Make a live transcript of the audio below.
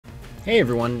Hey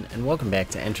everyone, and welcome back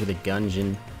to Enter the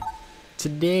Gungeon.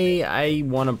 Today I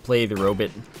want to play the robot.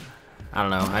 I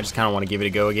don't know, I just kind of want to give it a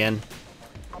go again.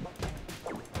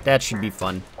 That should be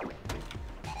fun.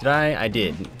 Did I? I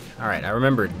did. Alright, I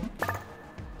remembered.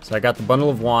 So I got the bundle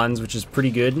of wands, which is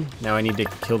pretty good. Now I need to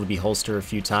kill the beholster a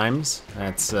few times.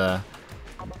 That's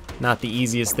not the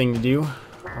easiest thing to do.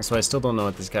 Also, I still don't know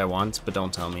what this guy wants, but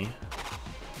don't tell me.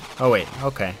 Oh wait,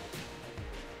 okay.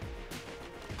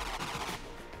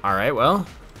 Alright, well.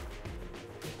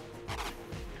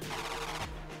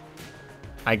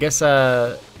 I guess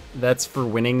that's for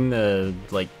winning the,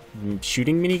 like,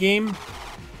 shooting minigame.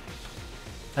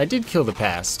 I did kill the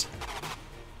past.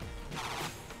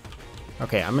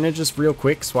 Okay, I'm gonna just real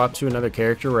quick swap to another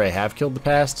character where I have killed the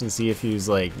past and see if he's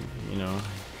like, you know,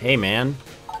 hey man.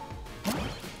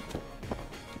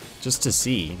 Just to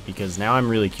see, because now I'm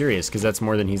really curious, because that's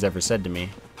more than he's ever said to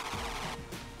me.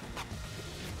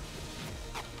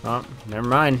 Oh, never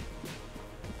mind.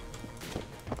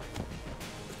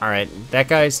 Alright, that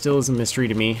guy still is a mystery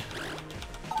to me.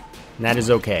 And that is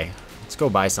okay. Let's go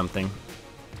buy something.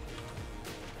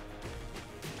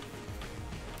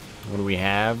 What do we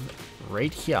have?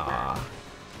 Right here. I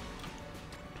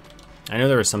know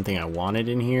there was something I wanted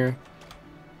in here.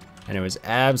 And it was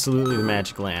absolutely the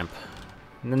magic lamp.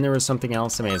 And then there was something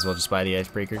else. I may as well just buy the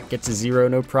icebreaker. Get to 0,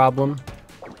 no problem.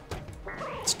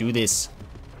 Let's do this.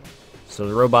 So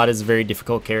the robot is a very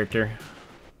difficult character.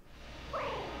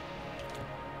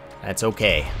 That's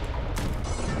okay.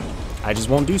 I just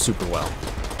won't do super well.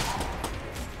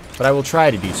 But I will try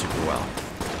to do super well.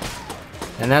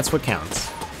 And that's what counts.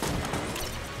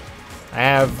 I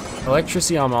have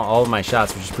electricity on all of my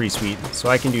shots, which is pretty sweet. So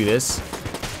I can do this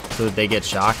so that they get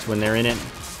shocked when they're in it.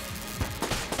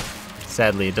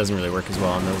 Sadly, it doesn't really work as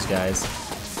well on those guys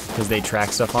because they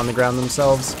track stuff on the ground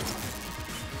themselves.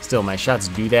 Still, my shots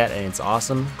do that, and it's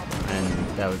awesome.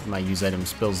 And my use item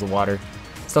spills the water.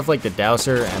 Stuff like the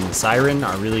Dowser and the Siren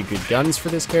are really good guns for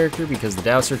this character because the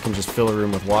Dowser can just fill a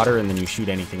room with water and then you shoot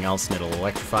anything else and it'll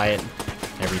electrify it.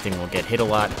 Everything will get hit a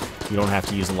lot. You don't have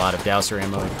to use a lot of Dowser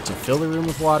ammo to fill the room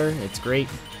with water. It's great.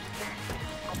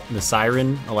 The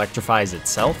Siren electrifies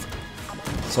itself.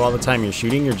 So all the time you're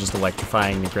shooting, you're just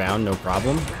electrifying the ground, no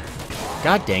problem.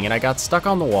 God dang it, I got stuck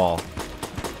on the wall.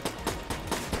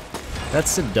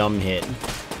 That's a dumb hit.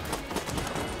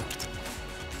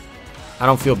 I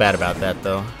don't feel bad about that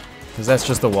though, because that's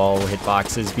just the wall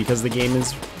hitboxes because the game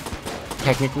is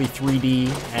technically 3D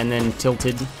and then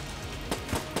tilted.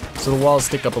 So the walls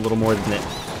stick up a little more than it.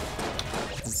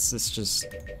 It's just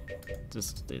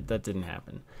that didn't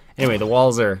happen. Anyway, the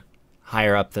walls are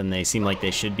higher up than they seem like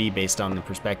they should be based on the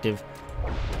perspective.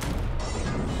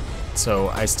 So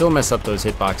I still mess up those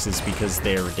hitboxes because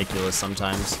they're ridiculous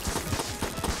sometimes.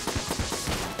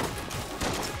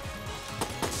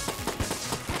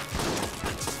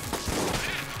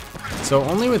 So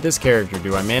only with this character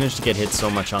do I manage to get hit so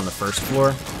much on the first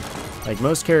floor. Like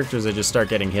most characters, I just start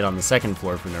getting hit on the second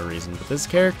floor for no reason. But this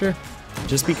character,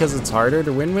 just because it's harder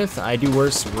to win with, I do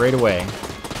worse right away.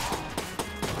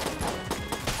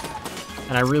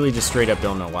 And I really just straight up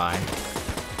don't know why.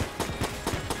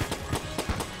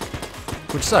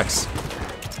 Which sucks.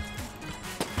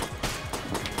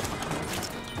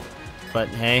 But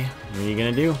hey, what are you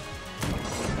gonna do?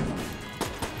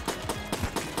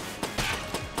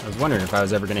 I was wondering if I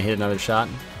was ever gonna hit another shot.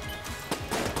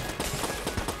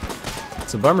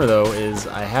 What's a bummer though is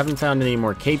I haven't found any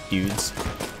more cape dudes.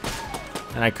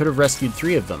 And I could have rescued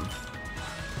 3 of them.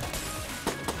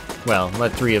 Well,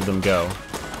 let 3 of them go.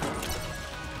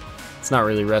 It's not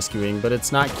really rescuing, but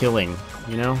it's not killing,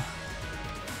 you know?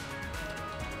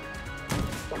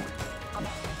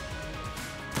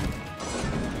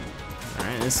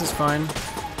 Alright, this is fine.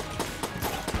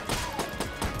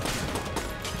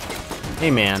 Hey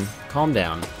man, calm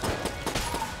down.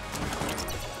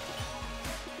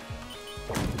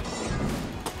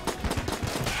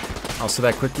 Also,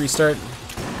 that quick restart,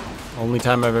 only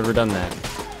time I've ever done that.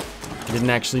 I didn't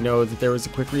actually know that there was a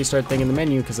quick restart thing in the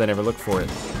menu because I never looked for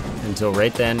it. Until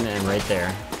right then and right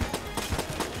there.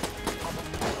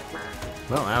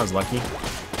 Well, I was lucky.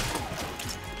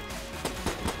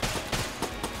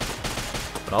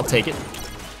 But I'll take it.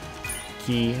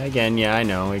 Key, again, yeah, I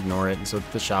know, ignore it, so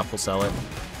the shop will sell it.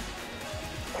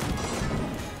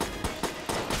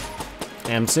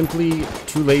 I'm simply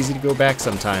too lazy to go back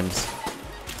sometimes.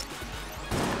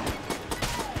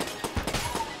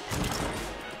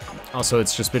 Also,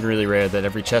 it's just been really rare that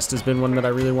every chest has been one that I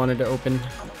really wanted to open.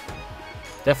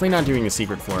 Definitely not doing the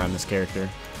secret floor on this character.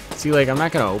 See, like, I'm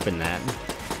not gonna open that.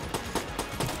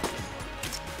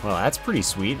 Well, that's pretty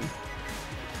sweet.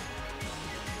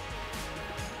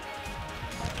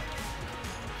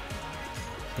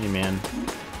 Hey, man.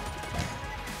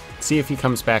 See if he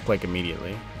comes back, like,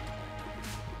 immediately.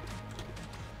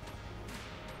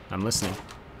 I'm listening.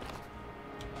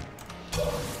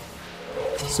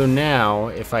 So now,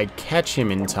 if I catch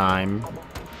him in time,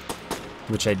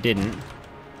 which I didn't.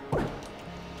 I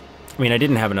mean, I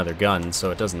didn't have another gun,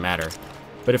 so it doesn't matter.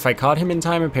 But if I caught him in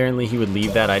time, apparently he would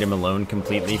leave that item alone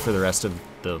completely for the rest of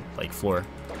the, like, floor.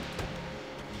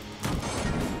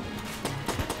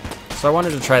 So I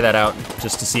wanted to try that out,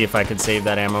 just to see if I could save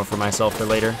that ammo for myself for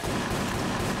later.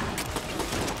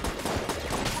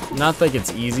 Not like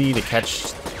it's easy to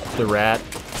catch the rat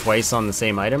twice on the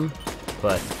same item,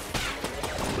 but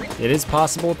it is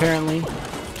possible apparently.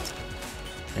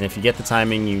 And if you get the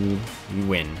timing, you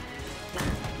win.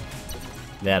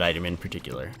 That item in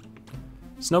particular.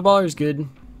 Snowballer's good,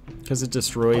 because it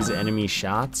destroys enemy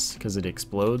shots, because it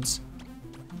explodes.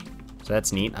 So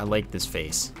that's neat. I like this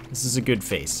face. This is a good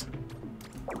face.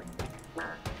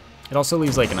 It also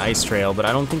leaves like an ice trail, but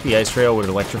I don't think the ice trail would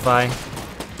electrify.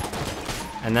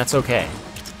 And that's okay.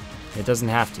 It doesn't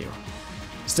have to.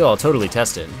 Still, I'll totally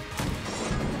test it.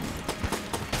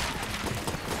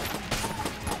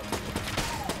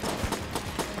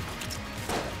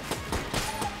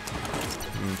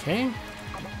 Okay.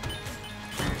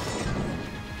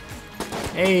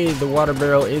 Hey, the water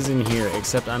barrel is in here,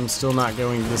 except I'm still not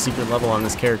going to the secret level on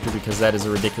this character because that is a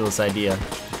ridiculous idea.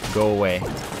 Go away.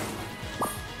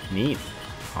 Neat.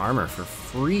 Armor for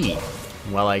free.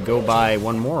 While I go buy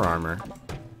one more armor.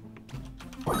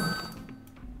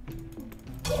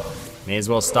 May as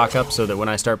well stock up so that when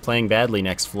I start playing badly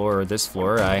next floor or this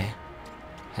floor, I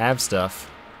have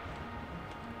stuff.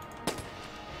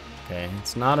 Okay,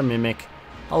 it's not a mimic.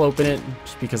 I'll open it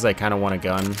just because I kind of want a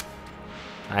gun.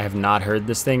 I have not heard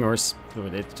this thing, or just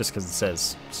because it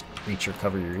says screech or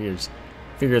cover your ears.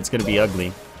 Figure it's going to be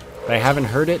ugly. But I haven't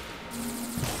heard it.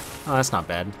 Oh, that's not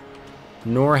bad.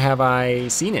 Nor have I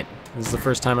seen it. This is the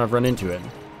first time I've run into it.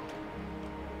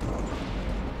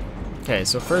 Okay,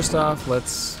 so first off,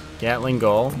 let's Gatling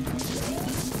Gull.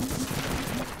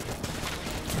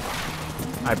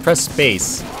 I pressed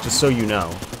space, just so you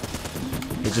know.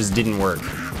 It just didn't work.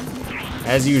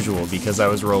 As usual, because I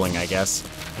was rolling, I guess.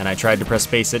 And I tried to press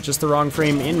space at just the wrong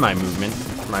frame in my movement,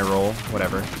 my roll,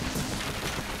 whatever.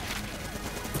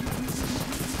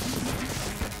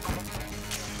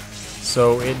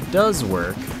 So it does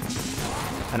work.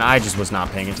 And I just was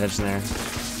not paying attention there.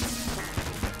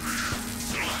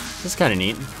 That's kind of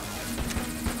neat.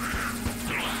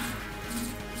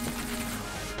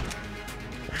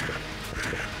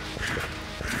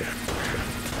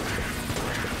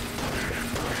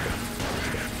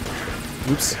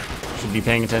 Oops. Should be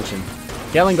paying attention.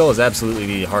 Gatling Gull is absolutely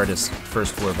the hardest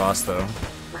first floor boss, though.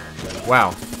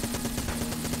 Wow.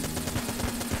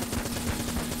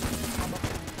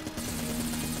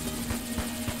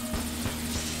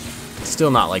 Still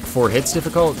not like 4 hits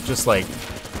difficult, just like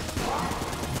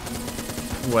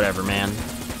whatever, man.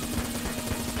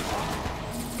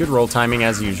 Good roll timing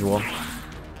as usual.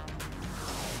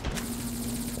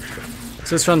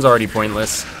 So this run's already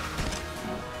pointless,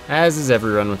 as is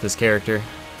every run with this character,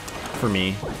 for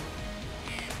me.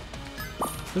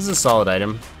 This is a solid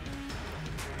item.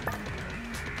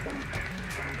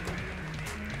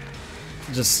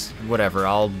 Just whatever,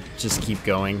 I'll just keep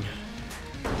going.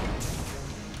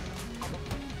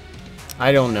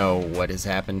 I don't know what has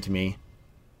happened to me.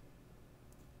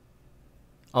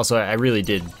 Also, I really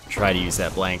did try to use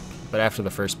that blank, but after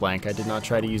the first blank, I did not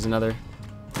try to use another.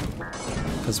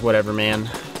 Because whatever, man.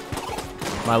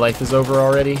 My life is over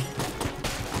already.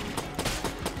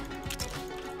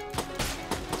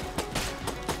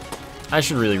 I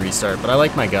should really restart, but I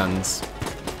like my guns.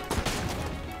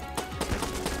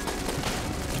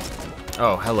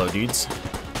 Oh, hello, dudes.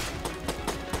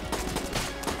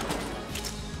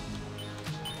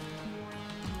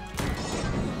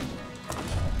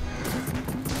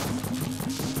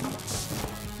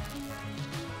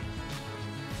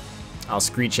 I'll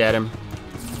screech at him.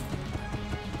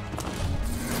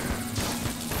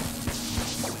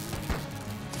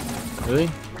 Really?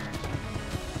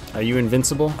 Are you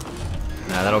invincible?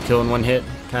 Nah, that'll kill in one hit.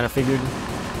 Kinda figured.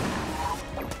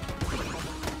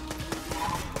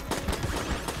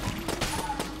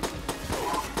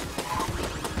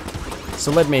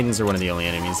 So lead maidens are one of the only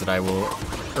enemies that I will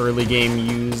early game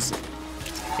use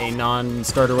a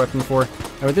non-starter weapon for.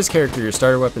 And with this character, your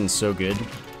starter weapon's so good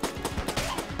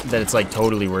that it's like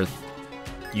totally worth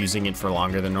using it for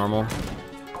longer than normal.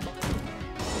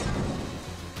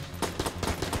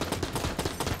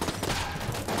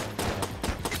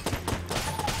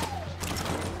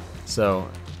 So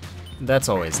that's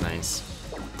always nice.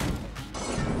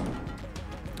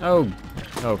 Oh,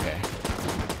 Okay.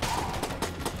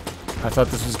 I thought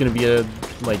this was gonna be a,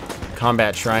 like,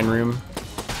 combat shrine room.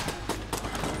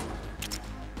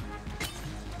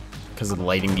 Because of the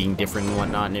lighting being different and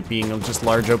whatnot, and it being a just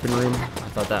large open room. I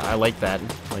thought that, I liked that.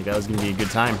 Like, that was gonna be a good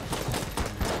time.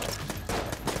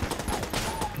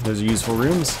 Those are useful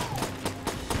rooms.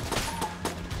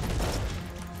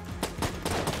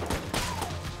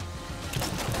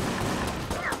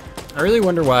 I really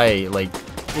wonder why, like,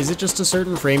 is it just a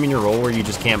certain frame in your role where you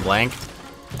just can't blank?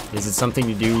 Is it something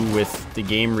to do with the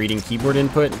game reading keyboard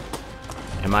input?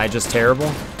 Am I just terrible?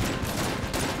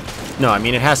 No, I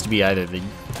mean, it has to be either the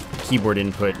keyboard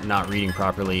input not reading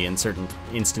properly in certain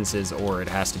instances, or it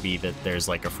has to be that there's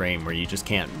like a frame where you just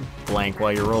can't blank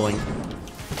while you're rolling.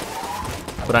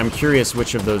 But I'm curious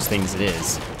which of those things it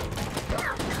is.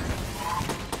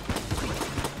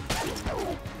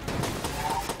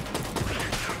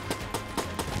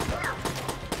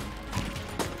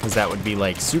 Because that would be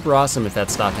like super awesome if that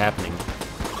stopped happening.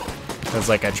 Because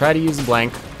like I try to use a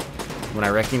blank when I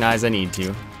recognize I need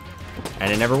to,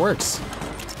 and it never works.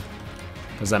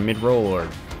 Because I'm mid-roll or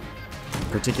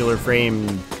particular frame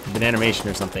of an animation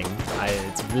or something.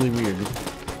 It's really weird.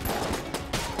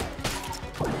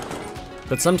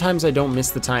 But sometimes I don't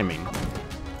miss the timing,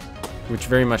 which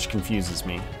very much confuses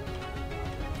me.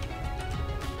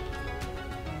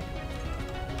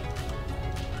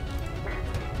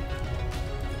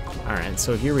 Alright,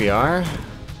 so here we are.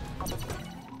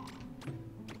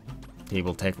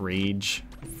 Table Tech Rage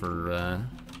for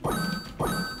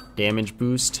damage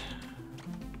boost.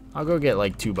 I'll go get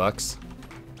like $2.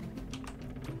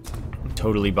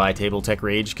 Totally buy Table Tech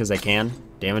Rage because I can.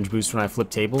 Damage boost when I flip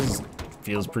tables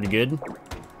feels pretty good.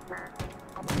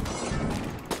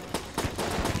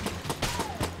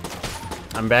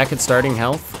 I'm back at starting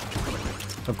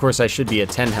health. Of course I should be at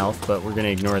 10 health, but we're gonna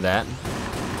ignore that.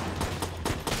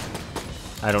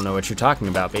 I don't know what you're talking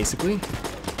about, basically.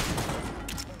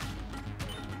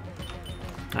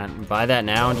 Buy that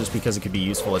now just because it could be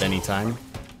useful at any time.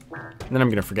 And then I'm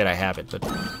gonna forget I have it, but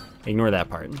ignore that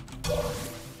part.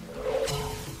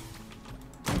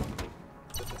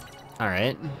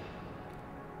 Alright.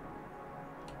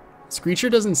 Screecher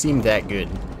doesn't seem that good.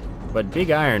 But Big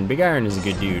Iron is a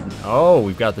good dude. Oh,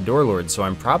 we've got the Door Lord, so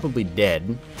I'm probably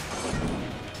dead.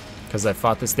 Because I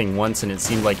fought this thing once and it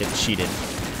seemed like it cheated.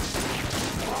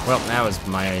 Well, that was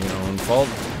my own fault.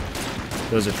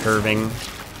 Those are curving.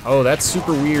 Oh, that's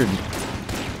super weird.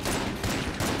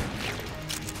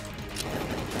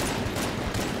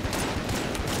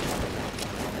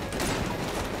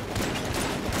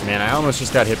 Man, I almost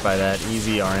just got hit by that.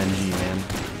 Easy RNG, man.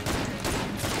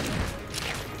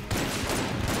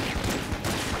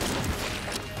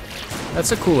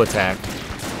 That's a cool attack.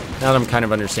 Now that I'm kind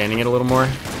of understanding it a little more.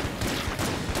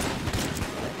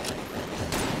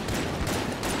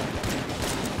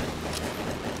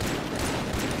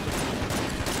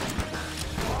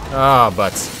 Ah, oh,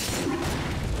 butts.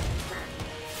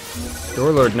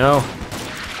 Door Lord, no.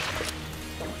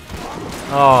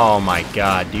 Oh my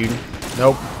god, dude.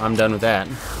 Nope, I'm done with that.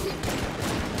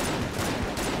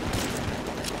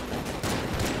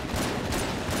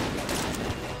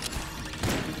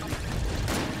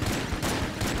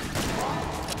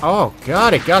 Oh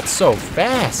god, it got so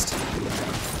fast.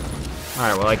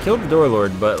 Alright, well I killed the Door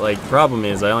Lord, but like, problem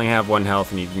is I only have 1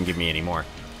 health and he didn't give me any more.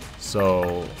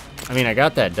 So, I mean, I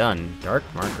got that done. Dark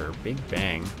Marker, Big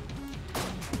Bang.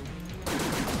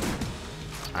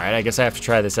 Alright, I guess I have to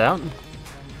try this out.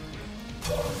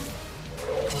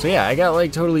 So yeah, I got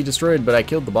like totally destroyed, but I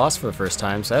killed the boss for the first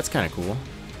time, so that's kind of cool.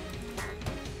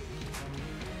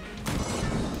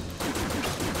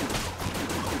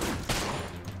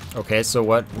 Okay, so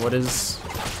what is...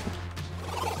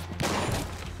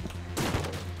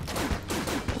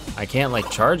 I can't like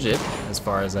charge it as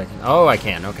far as I can. Oh, I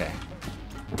can, okay.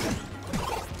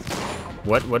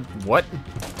 What?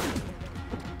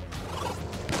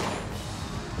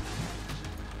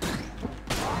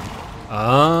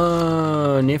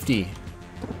 Oh, nifty.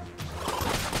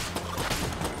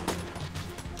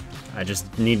 I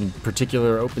just need a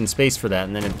particular open space for that,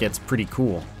 and then it gets pretty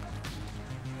cool.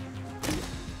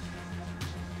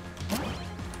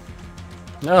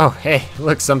 Oh, hey,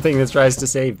 look, something that tries to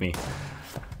save me.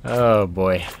 Oh,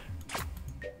 boy.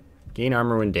 Gain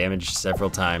armor when damaged several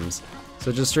times.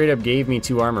 So it just straight up gave me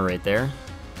 2 armor right there.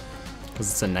 Because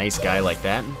it's a nice guy like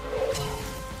that.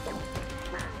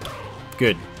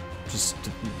 Good. Just...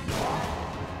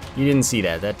 You didn't see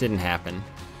that. That didn't happen.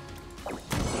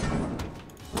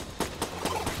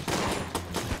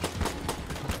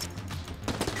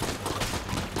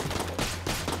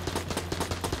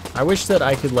 I wish that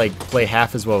I could, like, play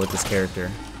half as well with this character.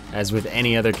 as with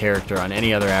any other character on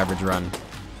any other average run.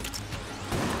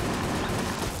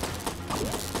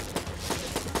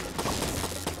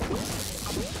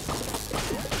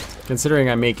 Considering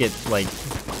I make it, like...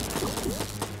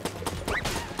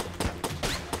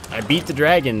 I beat the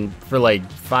dragon for, like,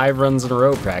 5 runs in a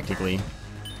row, practically.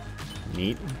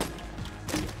 Neat.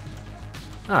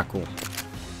 Ah, cool.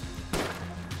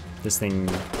 This thing,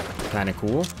 kinda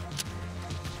cool.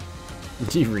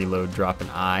 Reload, drop an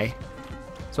eye.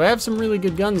 So I have some really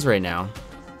good guns right now.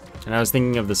 And I was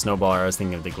thinking of the snowballer, I was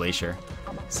thinking of the glacier.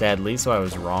 Sadly, so I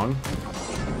was wrong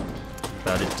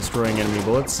about it destroying enemy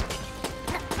bullets.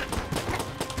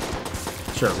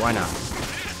 Sure, why not?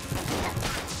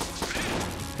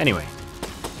 Anyway.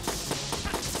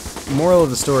 Moral of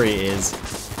the story is,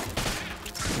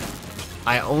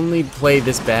 I only play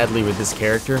this badly with this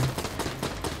character.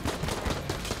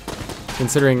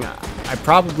 Considering I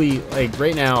probably, like,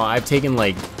 right now, I've taken,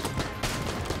 like,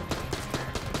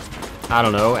 I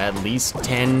don't know, at least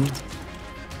 10,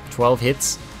 12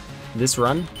 hits this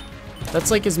run.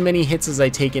 That's like as many hits as I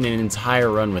take in an entire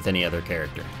run with any other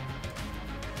character.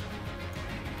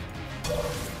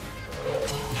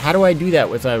 How do I do that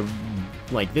with a,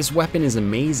 like, this weapon is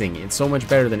amazing. It's so much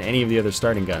better than any of the other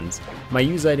starting guns. My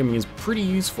use item is pretty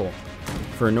useful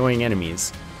for annoying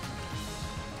enemies.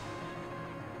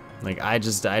 Like, I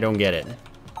don't get it.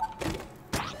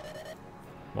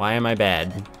 Why am I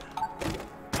bad?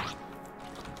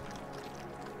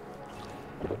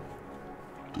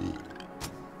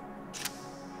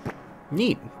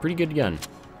 Neat, pretty good gun.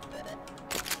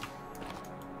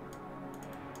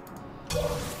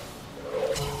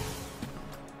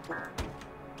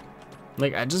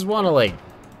 Like, I just want to, like,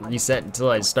 reset until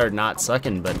I start not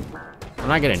sucking, but I'm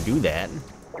not gonna do that.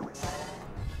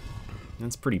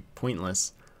 That's pretty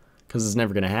pointless, because it's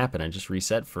never gonna happen. I just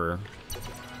reset for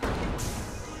a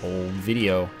whole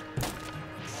video.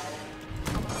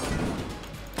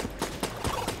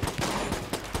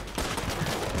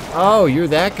 Oh, you're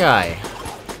that guy.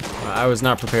 I was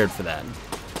not prepared for that.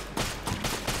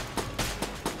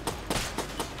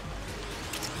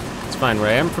 It's fine. What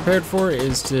I am prepared for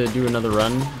is to do another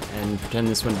run and pretend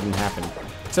this one didn't happen.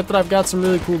 Except that I've got some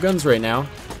really cool guns right now.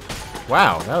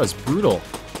 Wow, that was brutal.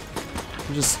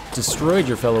 You just destroyed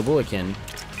your fellow bulletkin.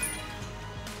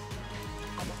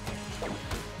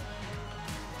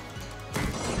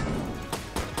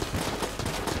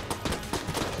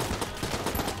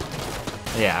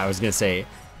 Yeah, I was gonna say,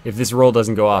 if this roll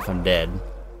doesn't go off, I'm dead.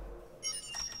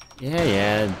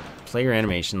 Yeah, play your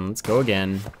animation. Let's go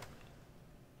again.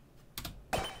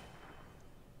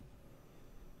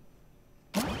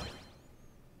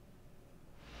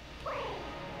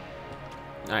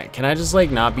 Alright, can I just, like,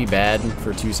 not be bad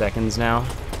for 2 seconds now?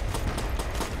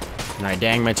 Alright,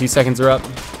 dang, my 2 seconds are up.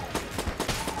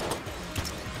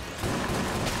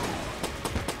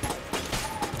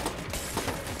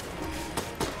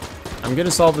 I'm gonna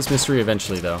solve this mystery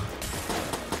eventually, though.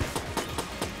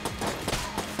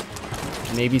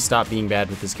 Maybe stop being bad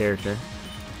with this character.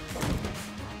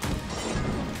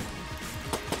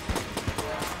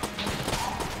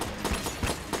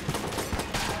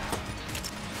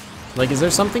 Like, is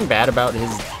there something bad about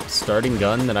his starting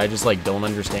gun that I just, like, don't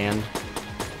understand?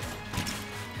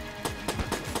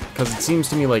 Because it seems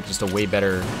to me like just a way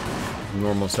better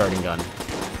normal starting gun.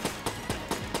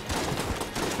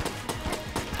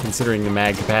 Considering the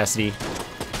mag capacity.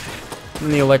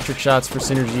 And the electric shots for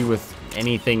synergy with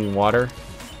anything water.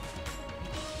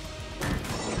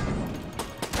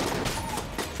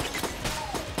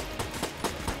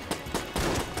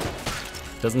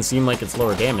 Doesn't seem like it's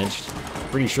lower damaged.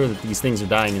 Pretty sure that these things are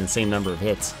dying in the same number of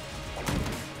hits.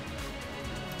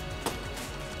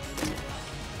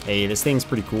 Hey, this thing's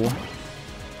pretty cool.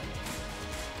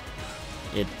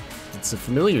 It's a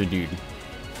familiar dude.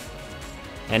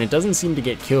 And it doesn't seem to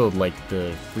get killed like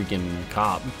the freaking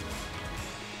cop.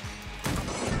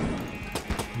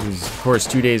 Who's, of course,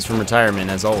 2 days from retirement,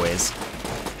 as always.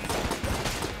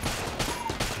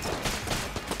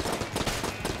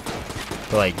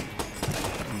 But, like,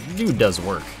 dude does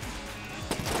work.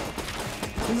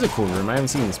 This is a cool room. I haven't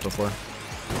seen this before.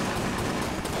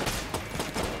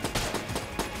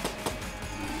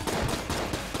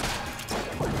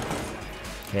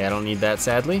 Okay, I don't need that,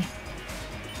 sadly.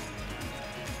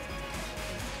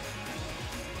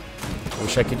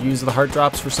 Wish I could use the heart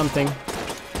drops for something.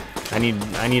 I need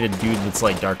a dude that's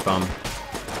like Dark Bum.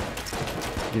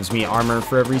 Gives me armor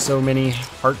for every so many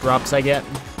heart drops I get.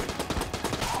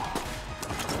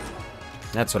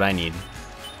 That's what I need.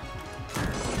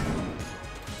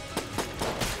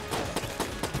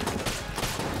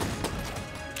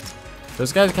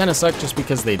 Those guys kind of suck just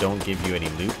because they don't give you any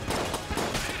loot.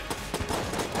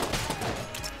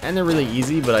 And they're really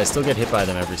easy, but I still get hit by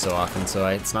them every so often, so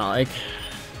it's not like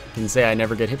I can say I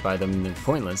never get hit by them and they're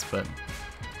pointless, but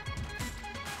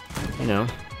you know.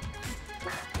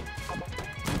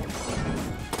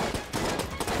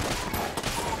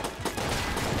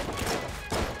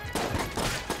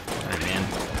 Alright, man.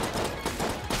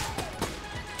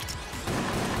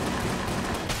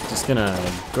 Just gonna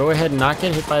go ahead and not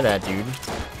get hit by that dude.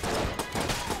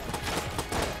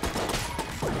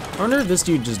 I wonder if this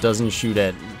dude just doesn't shoot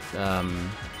at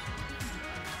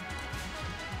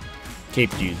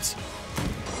cape dudes.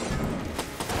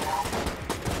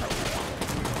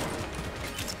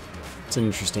 It's an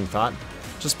interesting thought.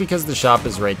 Just because the shop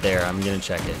is right there, I'm gonna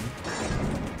check it.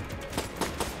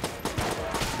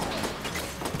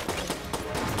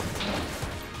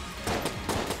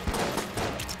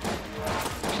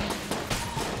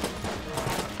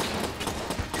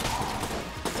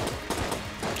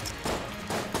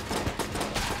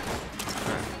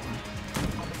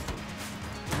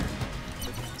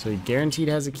 So he guaranteed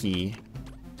has a key.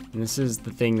 And this is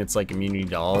the thing that's like immunity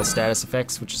to all status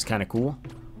effects, which is kind of cool.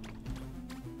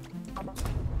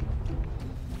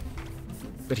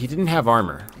 But he didn't have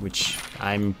armor, which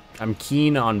I'm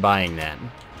keen on buying that.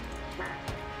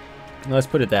 Let's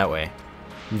put it that way.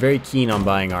 I'm very keen on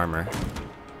buying armor.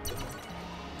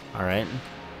 Alright.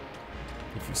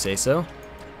 If you say so.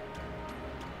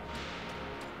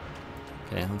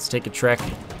 Okay, let's take a trek.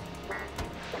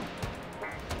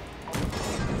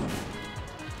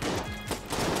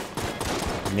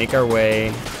 Make our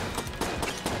way.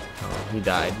 Oh, he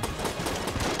died.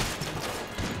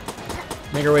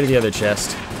 Make our way to the other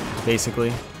chest,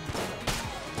 basically.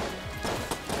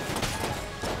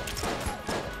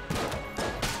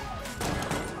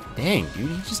 Dang, dude,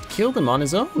 he just killed him on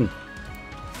his own.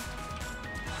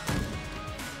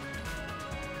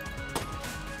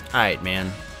 Alright, man.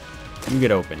 You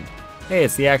get open. Hey,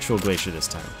 it's the actual glacier this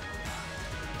time.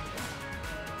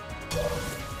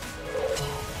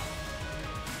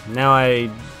 Now I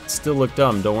still look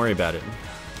dumb, don't worry about it.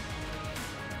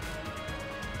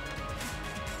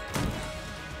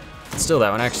 Still,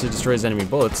 that one actually destroys enemy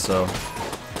bullets, so...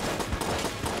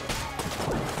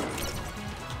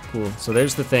 Cool, so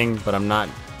there's the thing, but I'm not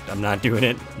doing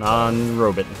it on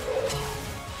Robot.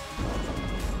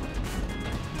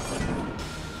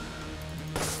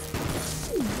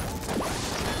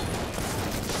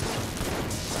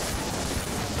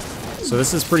 So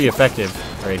this is pretty effective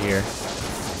right here.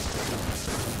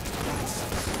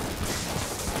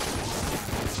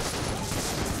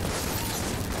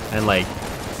 And like,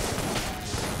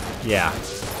 yeah,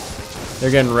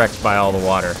 they're getting wrecked by all the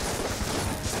water.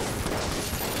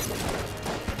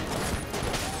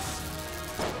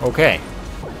 Okay.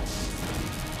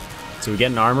 So we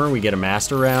get an armor, we get a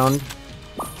master round.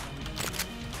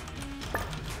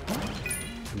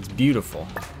 It's beautiful.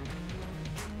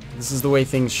 This is the way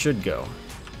things should go.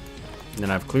 And then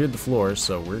I've cleared the floor,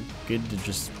 so we're good to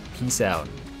just peace out.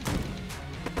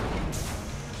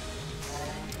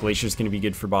 Glacier's gonna be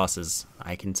good for bosses,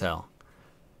 I can tell.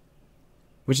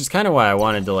 Which is kind of why I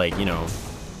wanted to, like, you know,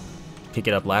 pick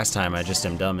it up last time. I just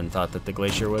am dumb and thought that the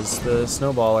Glacier was the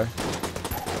snowballer.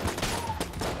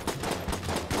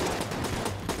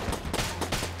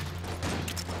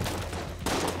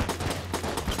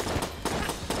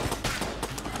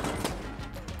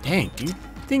 Dang, dude,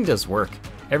 the thing does work.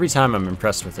 Every time I'm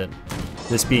impressed with it.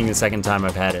 This being the second time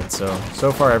I've had it, so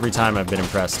far every time I've been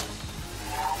impressed.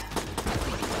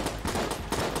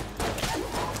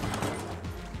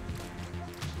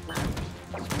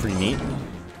 Pretty neat.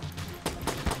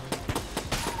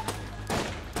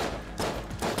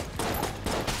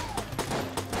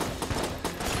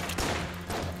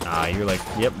 Ah, you're like,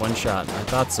 yep, one shot. I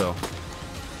thought so.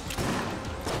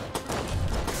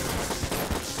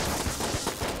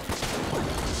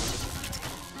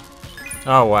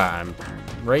 Oh wow, I'm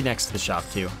right next to the shop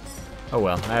too. Oh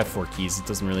well, I have 4 keys. It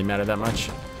doesn't really matter that much.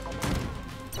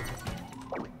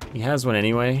 He has one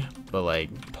anyway, but like,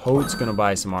 Toad's gonna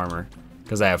buy some armor.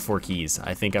 Because I have 4 keys.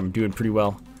 I think I'm doing pretty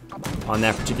well on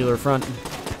that particular front.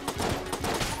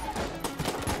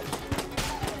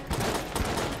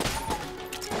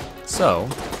 So,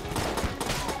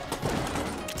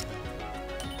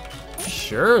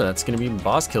 sure, that's gonna be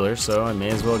boss killer, so I may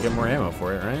as well get more ammo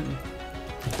for it, right?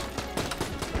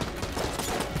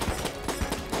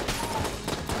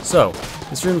 So,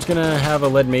 this room's gonna have a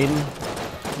lead maiden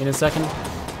in a second.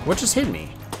 What just hit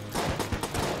me?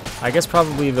 I guess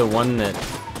probably the one that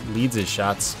leads his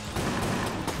shots.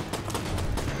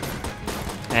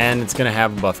 And it's gonna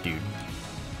have a buff dude.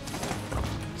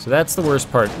 So that's the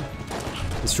worst part.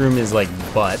 This room is like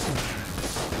butt.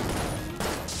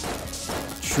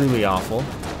 Truly awful.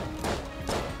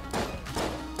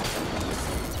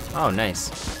 Oh, nice.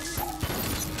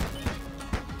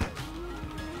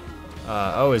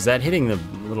 Oh, is that hitting the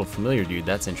little familiar dude?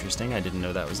 That's interesting. I didn't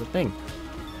know that was a thing.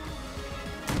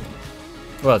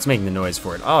 Well, it's making the noise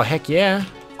for it. Oh, heck yeah.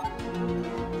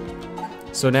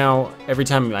 So now, every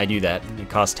time I do that, it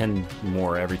costs 10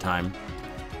 more every time.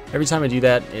 Every time I do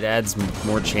that, it adds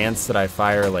more chance that I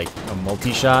fire, like, a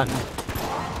multi-shot.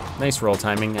 Nice roll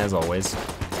timing, as always.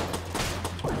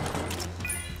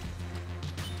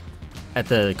 At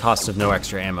the cost of no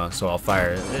extra ammo, so I'll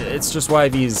fire. It's just why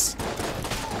these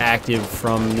active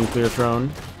from Nuclear Throne,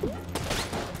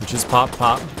 which is pop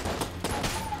pop.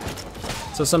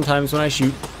 So sometimes when I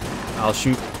shoot, I'll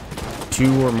shoot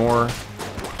 2 or more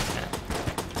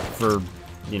for,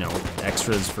 you know,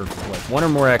 extras for, like, 1 or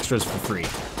more extras for free.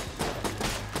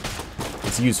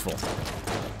 It's useful.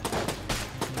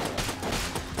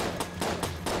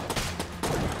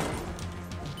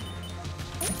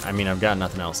 I mean, I've got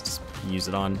nothing else to use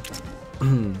it on.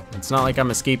 It's not like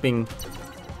I'm escaping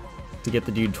to get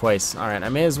the dude twice. Alright, I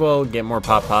may as well get more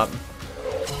pop pop.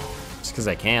 Just because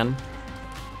I can.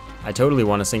 I totally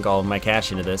want to sink all of my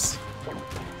cash into this.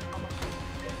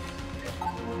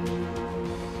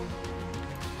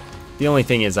 The only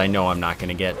thing is I know I'm not going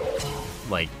to get,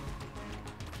 like...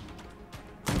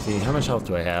 See, how much health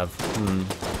do I have?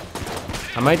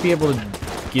 I might be able to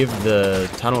give the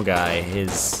tunnel guy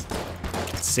his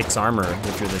 6 armor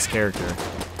if you're this character.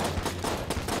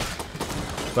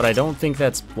 But I don't think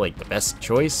that's, like, the best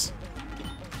choice.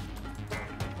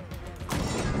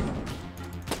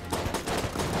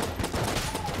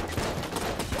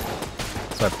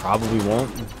 So I probably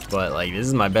won't, but, like, this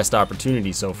is my best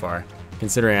opportunity so far,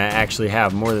 considering I actually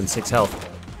have more than 6 health.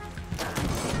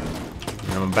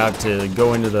 And I'm about to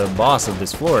go into the boss of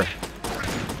this floor.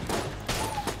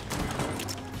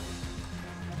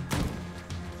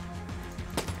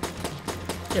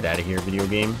 Get out of here, video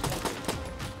game.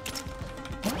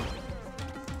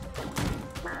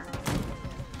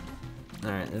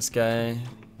 Alright, this guy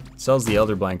sells the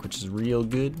Elder Blank, which is real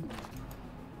good.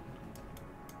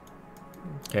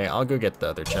 Okay, I'll go get the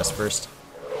other chest first.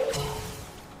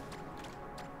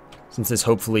 Since this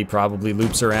hopefully probably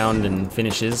loops around and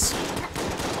finishes.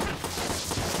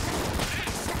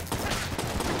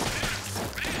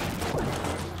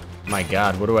 My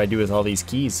god, what do I do with all these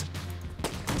keys?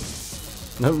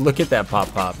 No, look at that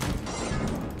pop pop.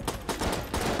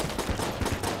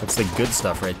 That's the good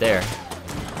stuff right there.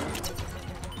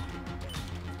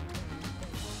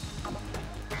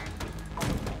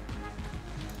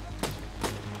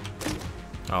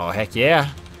 Oh, heck yeah.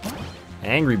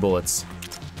 Angry bullets.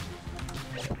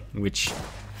 Which,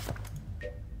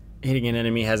 hitting an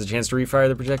enemy has a chance to refire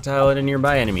the projectile at a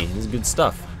nearby enemy. This is good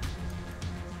stuff.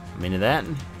 I'm into that.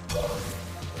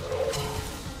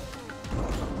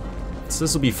 So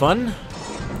this will be fun.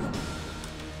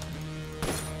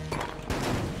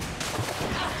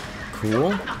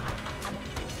 Cool.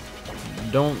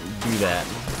 Don't do that.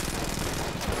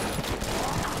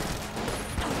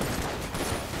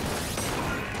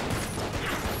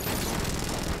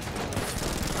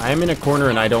 I am in a corner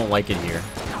and I don't like it here.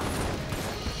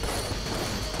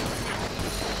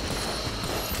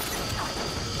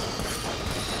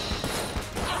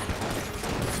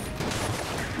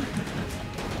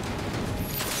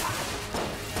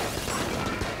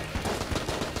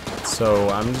 So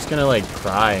I'm just gonna like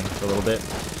cry for a little bit.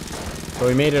 But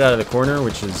we made it out of the corner,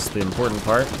 which is the important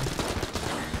part.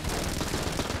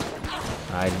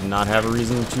 I did not have a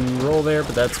reason to roll there,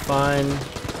 but that's fine.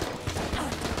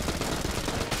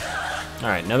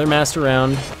 Alright, another master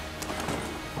round.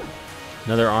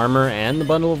 Another armor and the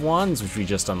bundle of wands, which we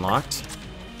just unlocked.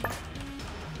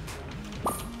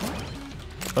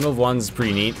 Bundle of wands is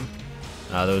pretty neat.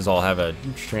 Those all have a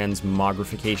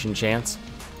transmogrification chance.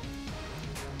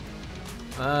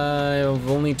 I have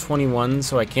only 21,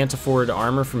 so I can't afford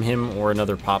armor from him or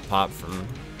another pop pop from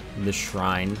the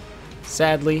shrine,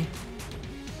 sadly.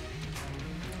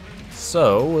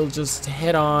 So we'll just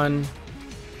head on,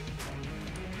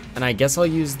 and I guess I'll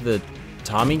use the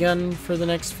Tommy gun for the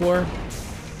next floor.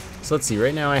 So let's see,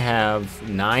 right now I have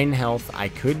 9 health. I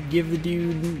could give the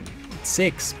dude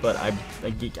 6, but I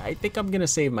think I'm gonna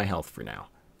save my health for now.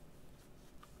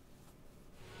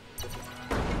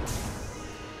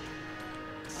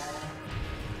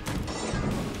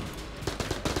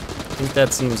 I think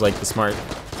that seems like the smart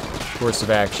course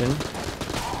of action.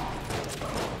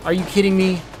 Are you kidding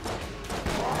me?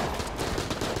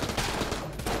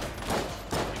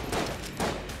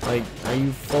 Like, are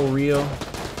you for real?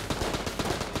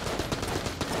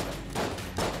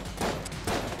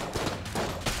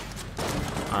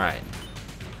 Alright.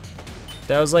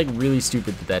 That was like really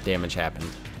stupid that that damage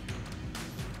happened.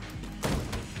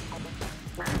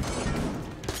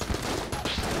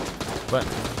 But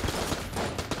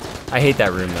I hate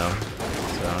that room though,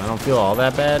 so I don't feel all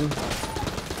that bad.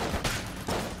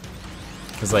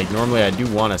 Because like normally I do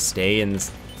want to stay in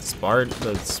this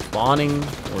the spawning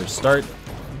or start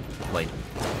like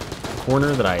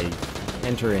corner that I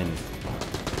enter in.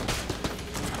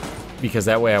 Because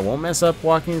that way I won't mess up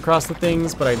walking across the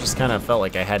things, but I just kind of felt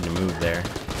like I had to move there.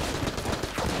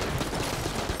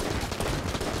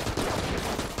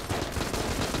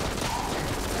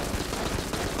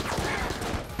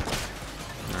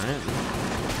 Alright.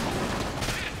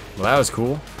 Well, that was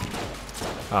cool.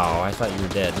 Oh, I thought you were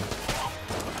dead.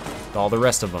 All the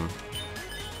rest of them.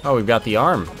 Oh, we've got the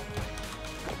arm.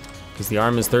 Because the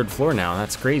arm is 3rd floor now.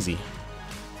 That's crazy.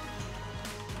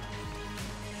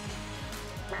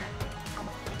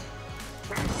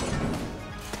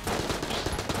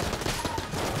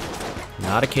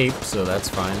 Not a cape, so that's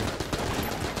fine.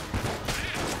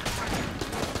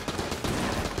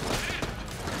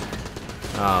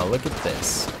 Oh, look at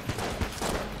this.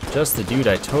 Just the dude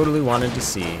I totally wanted to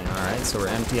see. Alright, so we're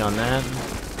empty on that.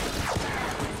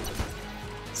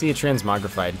 See, it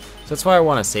transmogrified. So that's why I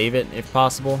want to save it, if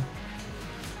possible.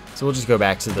 So we'll just go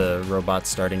back to the robot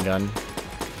starting gun.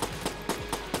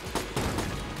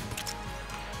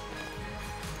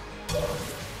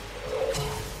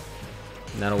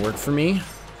 And that'll work for me,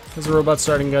 because the robot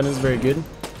starting gun is very good.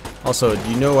 Also, do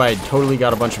you know I totally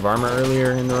got a bunch of armor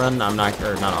earlier in the run? I'm not,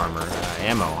 or not armor,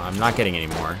 ammo. I'm not getting any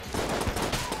more.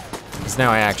 Because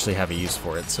now I actually have a use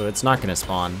for it, so it's not going to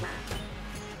spawn.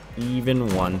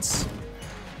 Even once.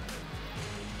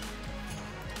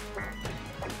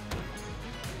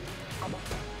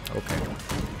 Okay.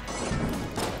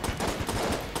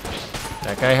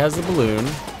 That guy has the balloon.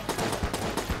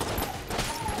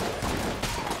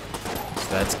 So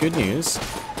that's good news.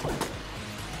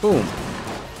 Boom.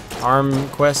 Arm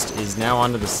quest is now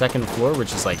onto the 2nd floor,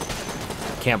 which is like,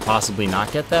 can't possibly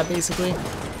not get that, basically.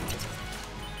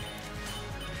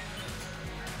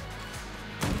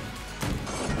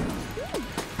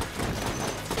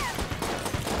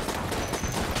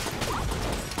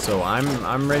 So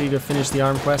I'm ready to finish the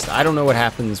arm quest. I don't know what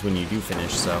happens when you do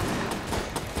finish, so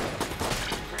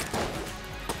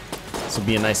this will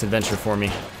be a nice adventure for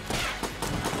me.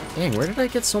 Dang, where did I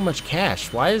get so much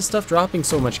cash? Why is stuff dropping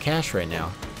so much cash right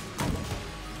now?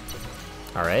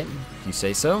 Alright, if you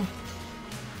say so.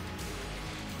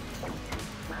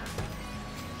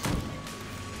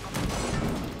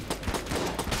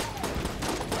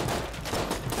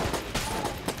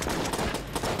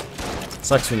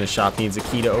 Sucks when the shop needs a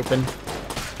key to open.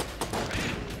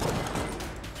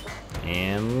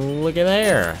 And look at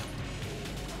there.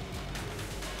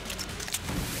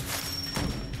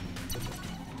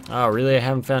 Oh, really? I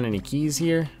haven't found any keys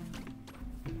here?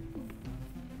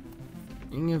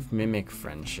 Ring of Mimic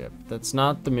Friendship. That's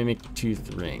not the Mimic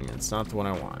Tooth Ring. That's not the one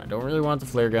I want. I don't really want the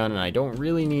flare gun, and I don't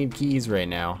really need keys right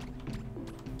now.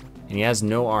 And he has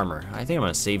no armor. I think I'm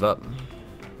gonna save up.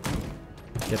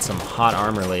 Get some hot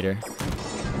armor later.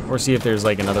 Or see if there's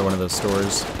like another one of those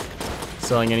stores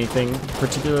selling anything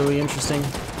particularly interesting.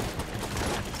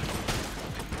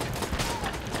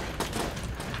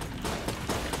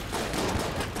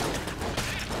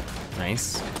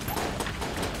 Nice.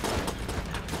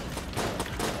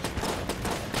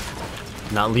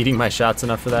 Not leading my shots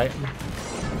enough for that.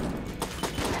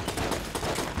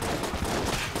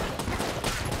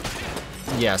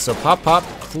 Yeah, so Pop Pop,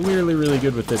 clearly really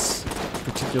good with this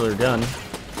particular gun.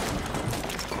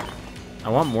 I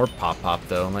want more Pop Pop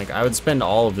though. Like, I would spend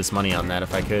all of this money on that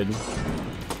if I could.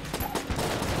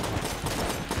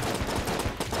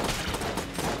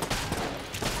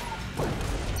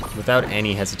 Without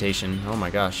any hesitation. Oh my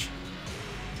gosh.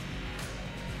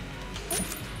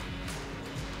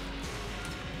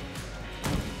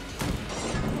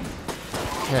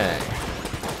 Okay.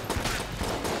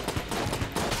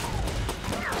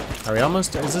 Are we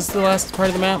almost? Is this the last part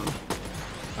of the map?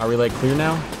 Are we like clear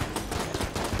now?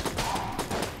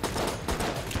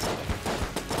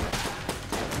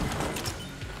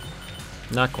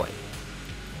 Not quite.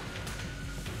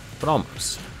 But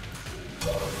almost.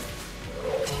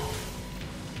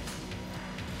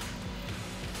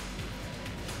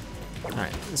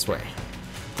 Alright, this way.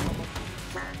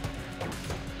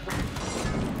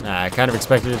 I kind of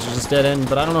expected it to just dead end,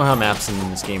 but I don't know how maps in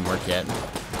this game work yet.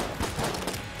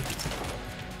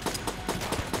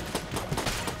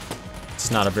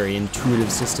 It's not a very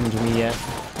intuitive system to me yet.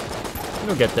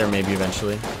 It'll get there maybe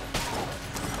eventually.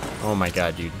 Oh my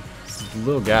god, dude. This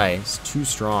little guy is too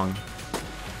strong.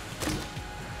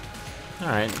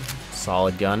 Alright,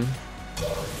 solid gun.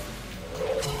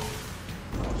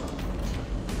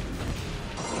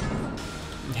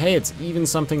 Hey, it's even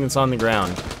something that's on the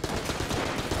ground.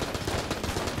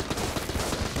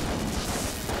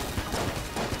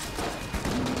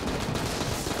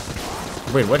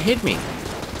 Wait, what hit me?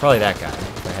 Probably that guy,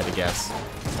 if I had to guess.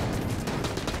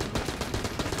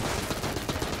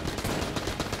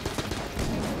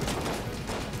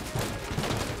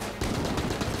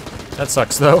 That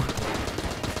sucks, though.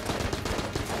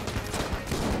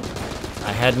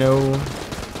 I had no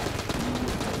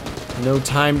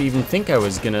time to even think I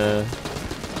was gonna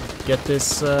get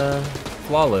this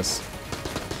flawless.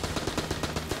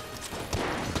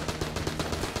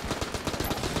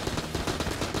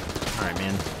 Alright,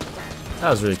 man. That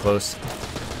was really close.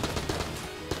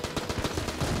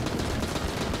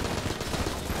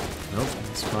 Nope,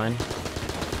 it's fine.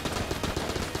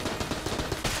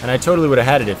 And I totally would have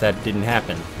had it if that didn't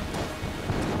happen.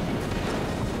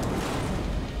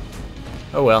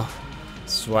 Oh well.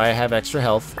 This is why I have extra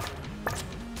health.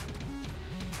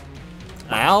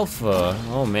 Alpha.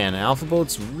 Oh man, alpha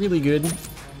bullet's really good.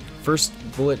 First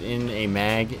bullet in a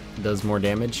mag does more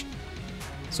damage.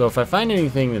 So if I find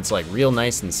anything that's like real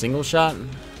nice and single shot,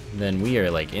 then we are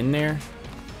like in there.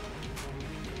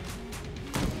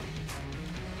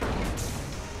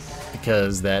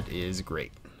 Because that is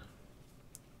great.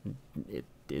 It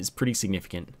is pretty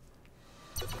significant.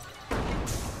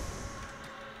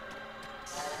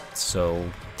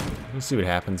 So, we'll see what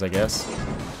happens, I guess.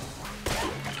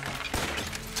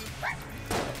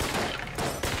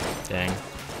 Dang.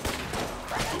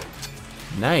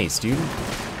 Nice, dude.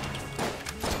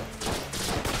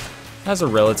 Has a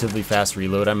relatively fast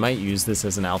reload. I might use this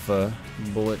as an alpha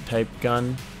bullet type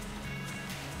gun.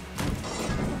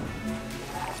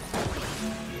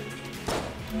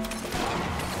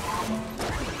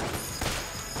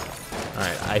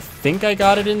 Alright, I think I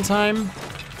got it in time.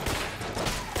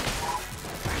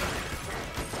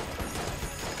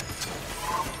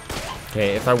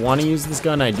 Okay, if I want to use this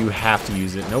gun, I do have to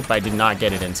use it. Nope, I did not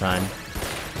get it in time.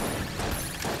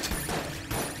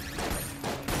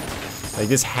 Like,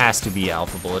 this has to be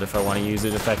alpha bullet if I want to use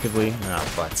it effectively.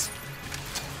 Oh, butts.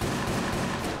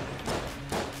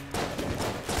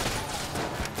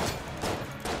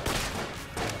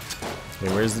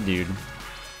 Okay, where's the dude?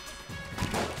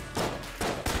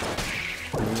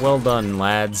 Well done,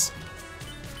 lads.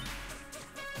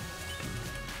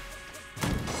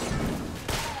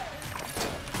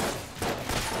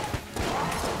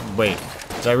 Wait,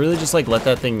 did I really just like let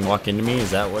that thing walk into me? Is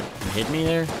that what hit me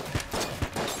there?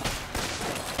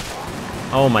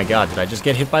 Oh my god, did I just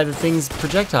get hit by the thing's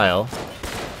projectile?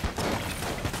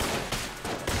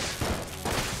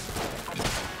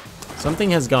 Something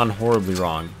has gone horribly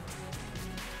wrong.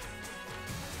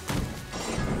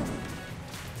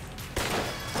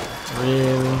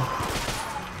 Really?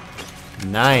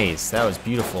 Nice, that was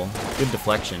beautiful. Good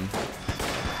deflection.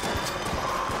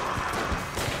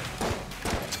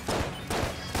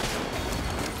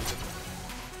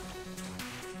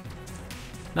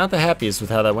 Not the happiest with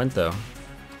how that went, though.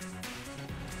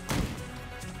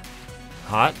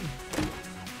 Hot?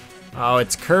 Oh,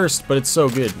 it's cursed, but it's so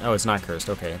good. Oh, it's not cursed.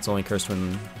 Okay, it's only cursed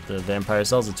when the vampire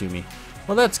sells it to me.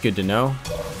 Well, that's good to know.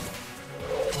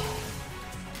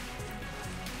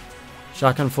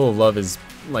 Shotgun Full of Love is,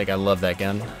 like, I love that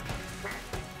gun.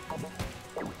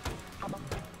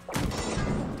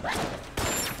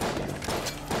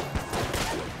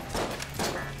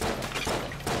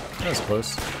 That was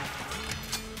close.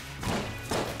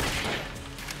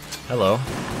 Hello.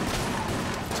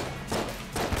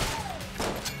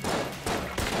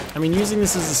 I mean, using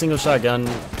this as a single shotgun,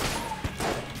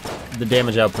 the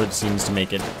damage output seems to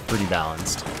make it pretty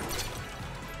balanced.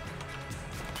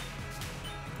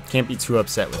 Can't be too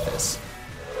upset with this.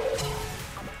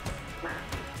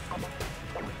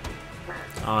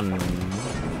 On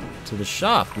to the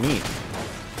shop, neat.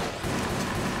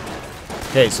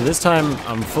 Okay, so this time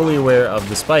I'm fully aware of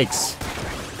the spikes.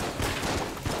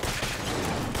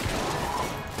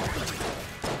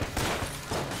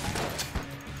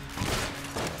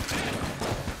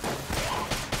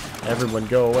 Everyone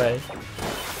go away.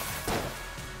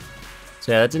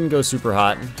 So yeah, that didn't go super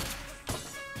hot.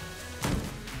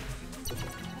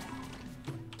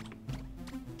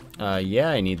 Yeah,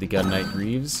 I need the Gun Knight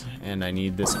Greaves, and I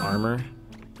need this armor.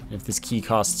 If this key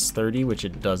costs 30, which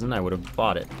it doesn't, I would have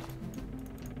bought it.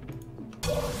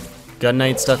 Gun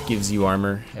Knight stuff gives you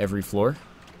armor every floor,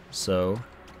 so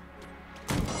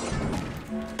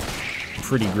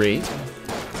pretty great.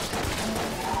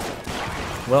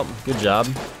 Well, good job.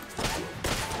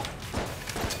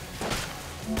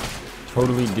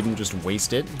 Totally didn't just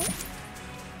waste it.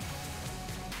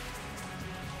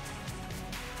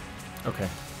 Okay.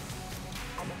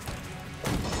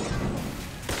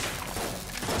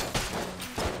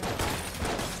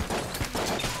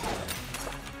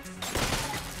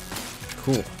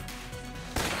 Cool.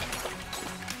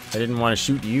 I didn't want to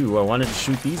shoot you. I wanted to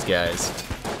shoot these guys.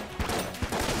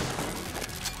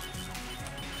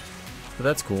 But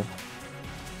that's cool.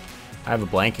 I have a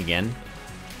blank again.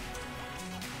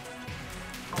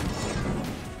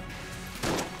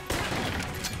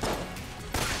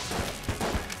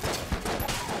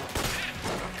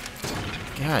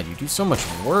 God, you do so much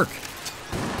work.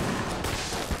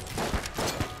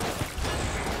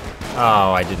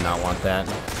 Oh, I did not want that.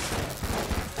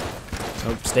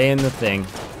 Nope, stay in the thing.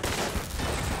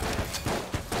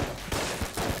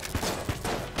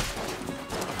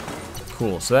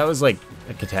 Cool, so that was like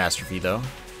a catastrophe though.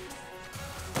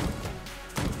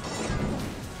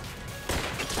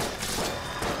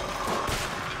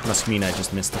 Must mean I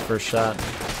just missed the first shot.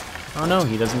 Oh no,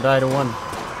 he doesn't die to one.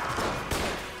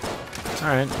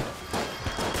 Alright.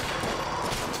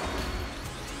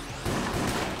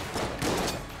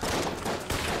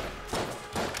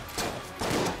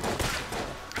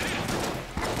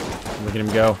 Look at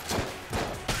him go.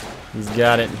 He's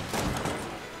got it.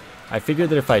 I figured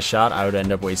that if I shot, I would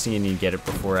end up wasting it and he'd get it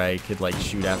before I could, like,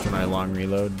 shoot after my long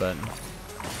reload, but...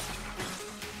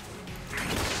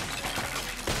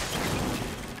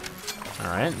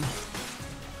 Alright.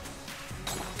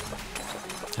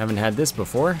 Haven't had this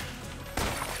before.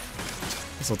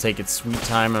 This'll take its sweet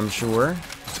time, I'm sure.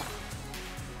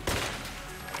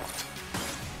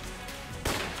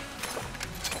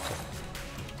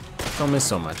 Don't miss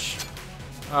so much.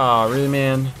 Oh, really,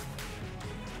 man?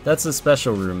 That's a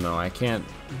special room, though. I can't...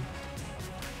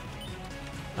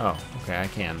 Oh, okay, I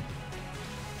can.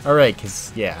 Alright,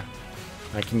 because, yeah.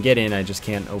 I can get in, I just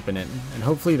can't open it. And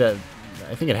hopefully that...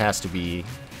 I think it has to be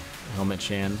Helmet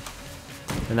Shan.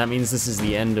 And that means this is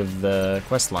the end of the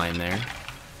quest line there.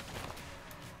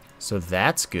 So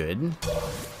that's good.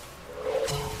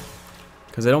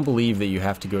 Because I don't believe that you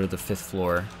have to go to the 5th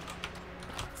floor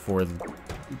for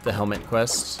the helmet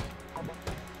quest.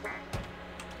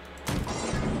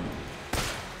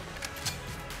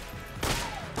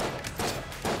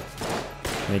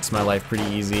 Makes my life pretty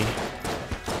easy.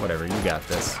 Whatever, you got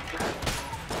this.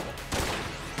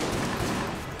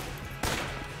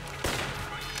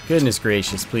 Goodness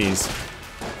gracious, please.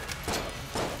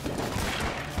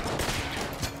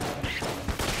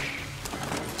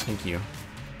 Thank you.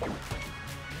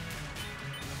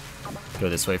 Go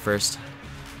this way first.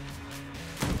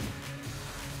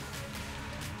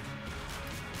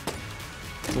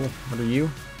 Cool. What are you?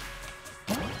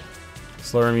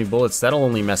 Slow enemy bullets. That'll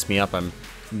only mess me up, I'm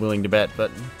willing to bet,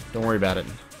 but don't worry about it.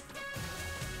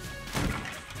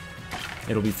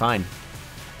 It'll be fine.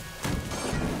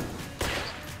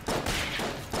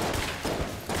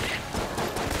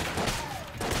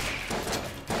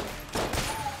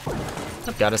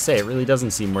 I've got to say, it really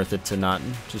doesn't seem worth it to not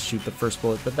just shoot the first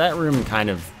bullet, but that room kind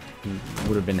of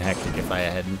would have been hectic if I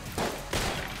hadn't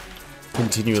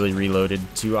continually reloaded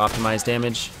to optimize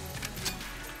damage.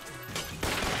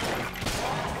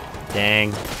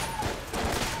 Dang.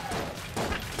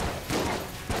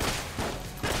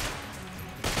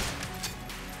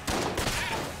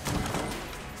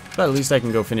 But at least I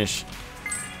can go finish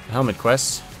the helmet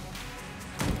quest.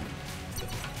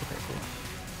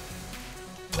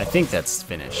 I think that's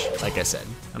finish, like I said.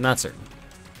 I'm not certain.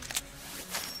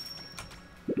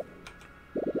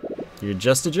 You're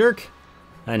just a jerk?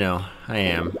 I know, I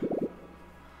am.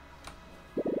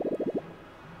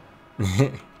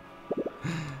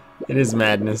 It is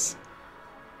madness.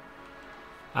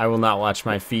 I will not watch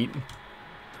my feet.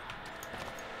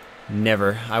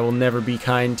 Never. I will never be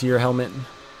kind to your helmet.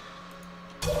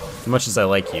 As much as I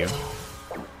like you.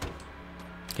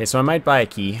 Okay, so I might buy a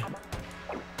key.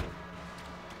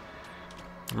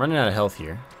 I'm running out of health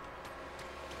here.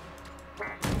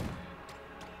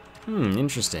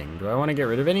 Interesting. Do I want to get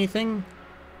rid of anything?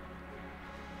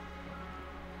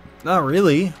 Not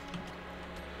really.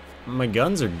 My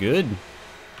guns are good.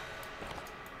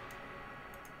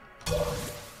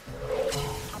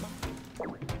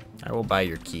 I will buy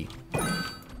your key.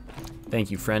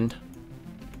 Thank you, friend.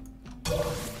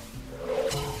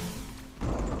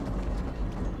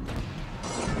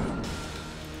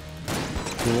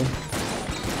 Cool.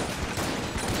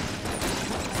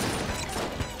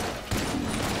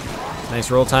 Nice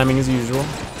roll timing as usual.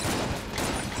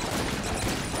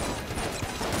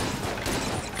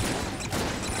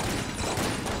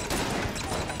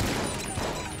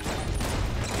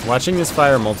 Watching this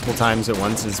fire multiple times at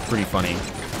once is pretty funny.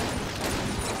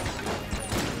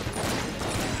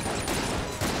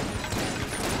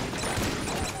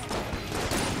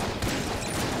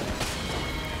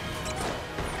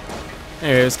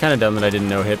 Anyway, it was kind of dumb that I didn't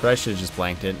no-hit, but I should have just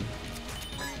blanked it.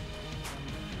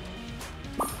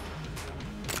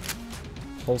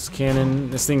 Pulse cannon.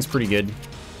 This thing's pretty good.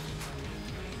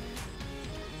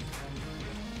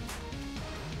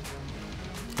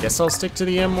 Guess I'll stick to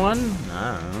the M1?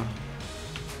 I don't know.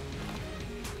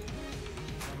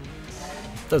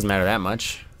 Doesn't matter that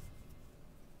much.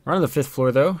 We're on the 5th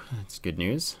floor though. That's good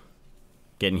news.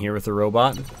 Getting here with the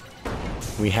robot.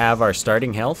 We have our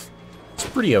starting health. It's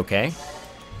pretty okay.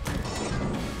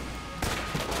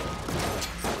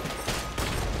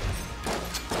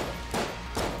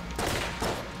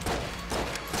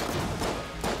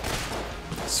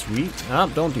 Sweet.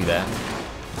 Oh, don't do that.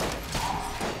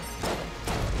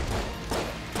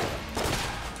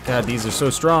 God, these are so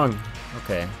strong.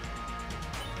 Okay.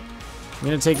 I'm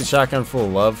gonna take the shotgun full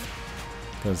of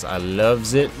love, because I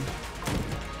loves it.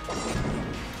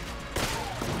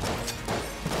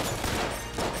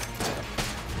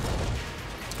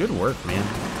 Good work, man.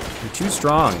 You're too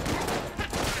strong.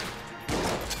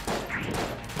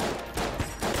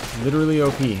 Literally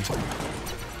OP.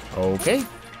 Okay.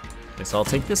 Guess I'll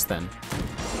take this then.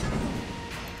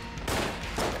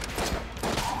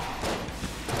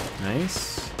 Nice.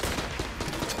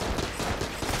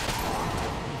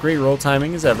 Great roll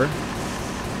timing as ever.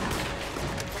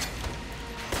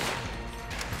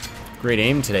 Great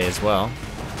aim today as well.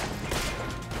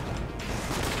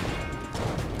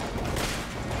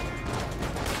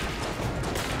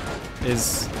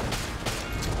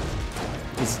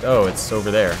 Oh, it's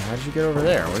over there. How did you get over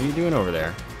there? What are you doing over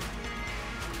there?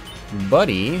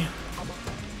 Buddy.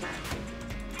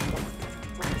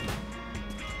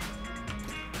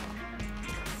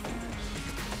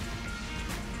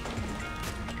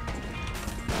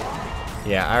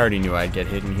 Yeah, I already knew I'd get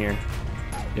hit in here.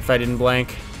 If I didn't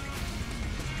blank.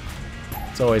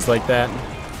 It's always like that.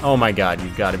 Oh my god,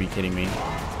 you've got to be kidding me.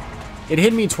 It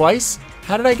hit me twice?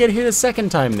 How did I get hit a second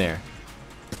time there?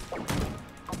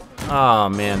 Oh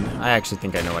man, I actually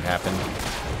think I know what happened.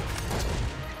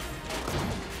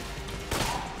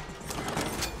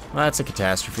 Well, that's a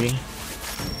catastrophe.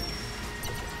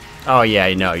 Oh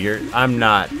yeah, no, I'm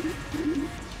not.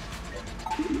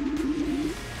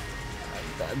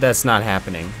 That's not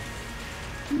happening.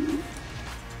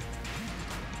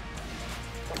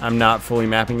 I'm not fully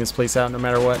mapping this place out no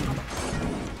matter what.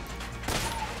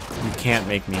 You can't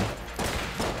make me.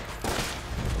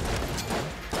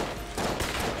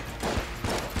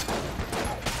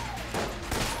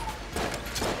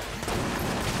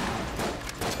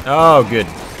 Oh, good.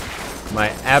 My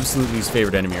absolute least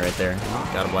favorite enemy right there.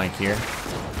 Got a blank here.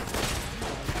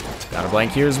 Got a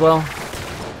blank here as well.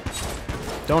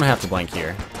 Don't have to blank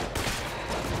here.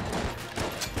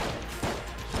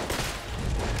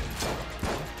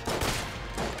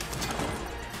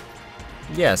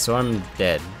 Yeah, so I'm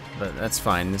dead. But that's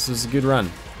fine. This was a good run.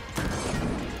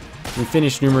 We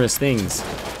finished numerous things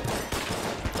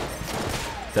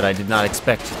that I did not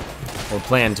expect or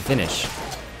plan to finish.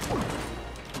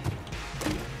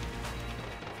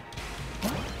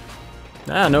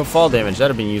 Ah, no fall damage.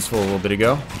 That'd have been useful a little bit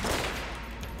ago.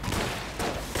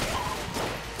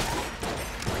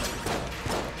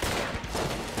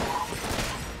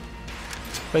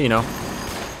 But you know,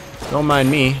 don't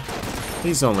mind me.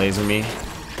 Please don't laser me.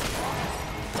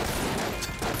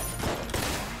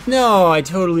 No, I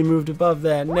totally moved above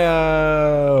that.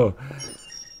 No!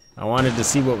 I wanted to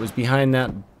see what was behind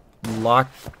that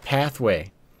locked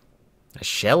pathway. A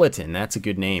skeleton, that's a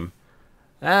good name.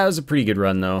 That was a pretty good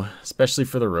run, though, especially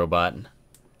for the robot.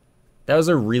 That was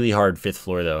a really hard 5th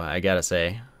floor, though, I gotta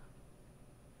say.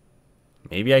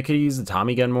 Maybe I could have used the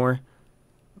Tommy gun more.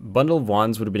 Bundle of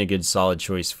Wands would have been a good solid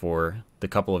choice for the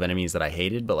couple of enemies that I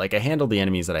hated, but like I handled the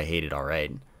enemies that I hated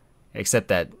alright. Except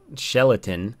that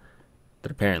skeleton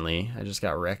that apparently I just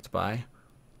got wrecked by.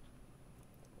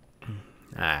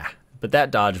 But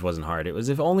that dodge wasn't hard. It was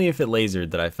only if it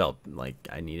lasered that I felt like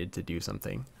I needed to do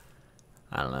something.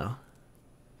 I don't know.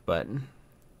 But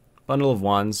Bundle of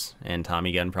Wands and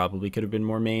Tommy gun probably could have been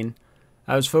more main.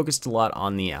 I was focused a lot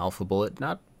on the Alpha Bullet.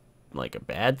 Not like a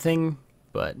bad thing,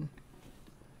 but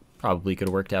probably could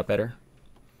have worked out better.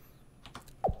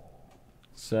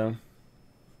 So,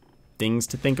 things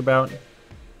to think about.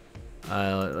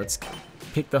 Let's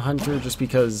pick the Hunter just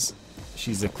because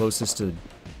she's the closest to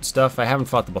stuff. I haven't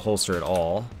fought the Beholster at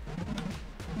all.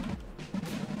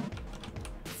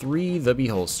 3, the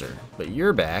Beholster. But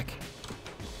you're back.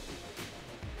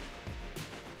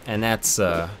 And that's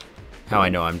how I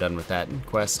know I'm done with that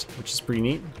quest, which is pretty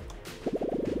neat.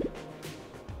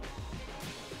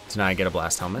 So now I get a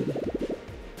blast helmet.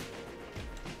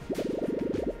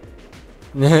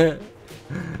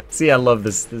 See, I love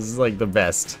this. This is like the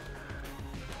best.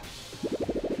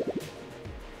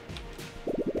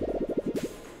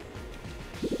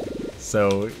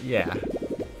 So, yeah.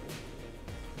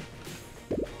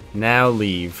 Now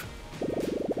leave.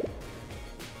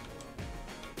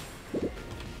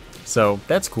 So,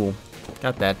 that's cool.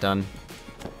 Got that done.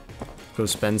 Go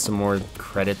spend some more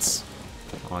credits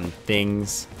on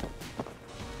things.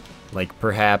 Like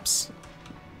perhaps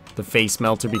the face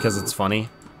melter because it's funny.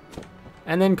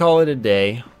 And then call it a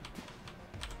day.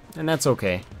 And that's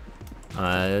okay.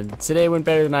 Today went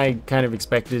better than I kind of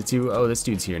expected it to. Oh, this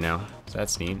dude's here now. So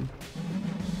that's neat.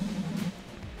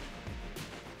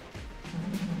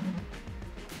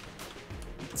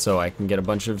 So I can get a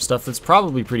bunch of stuff that's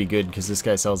probably pretty good because this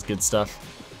guy sells good stuff.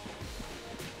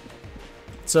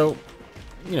 So,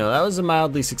 you know, that was a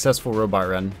mildly successful robot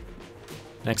run.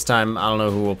 Next time, I don't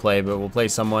know who we'll play, but we'll play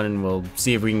someone and we'll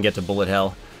see if we can get to bullet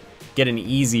hell. Get an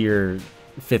easier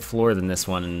 5th floor than this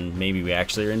one, and maybe we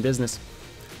actually are in business.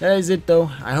 That is it, though.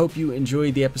 I hope you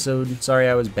enjoyed the episode. Sorry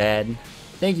I was bad.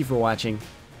 Thank you for watching,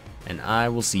 and I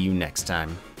will see you next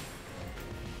time.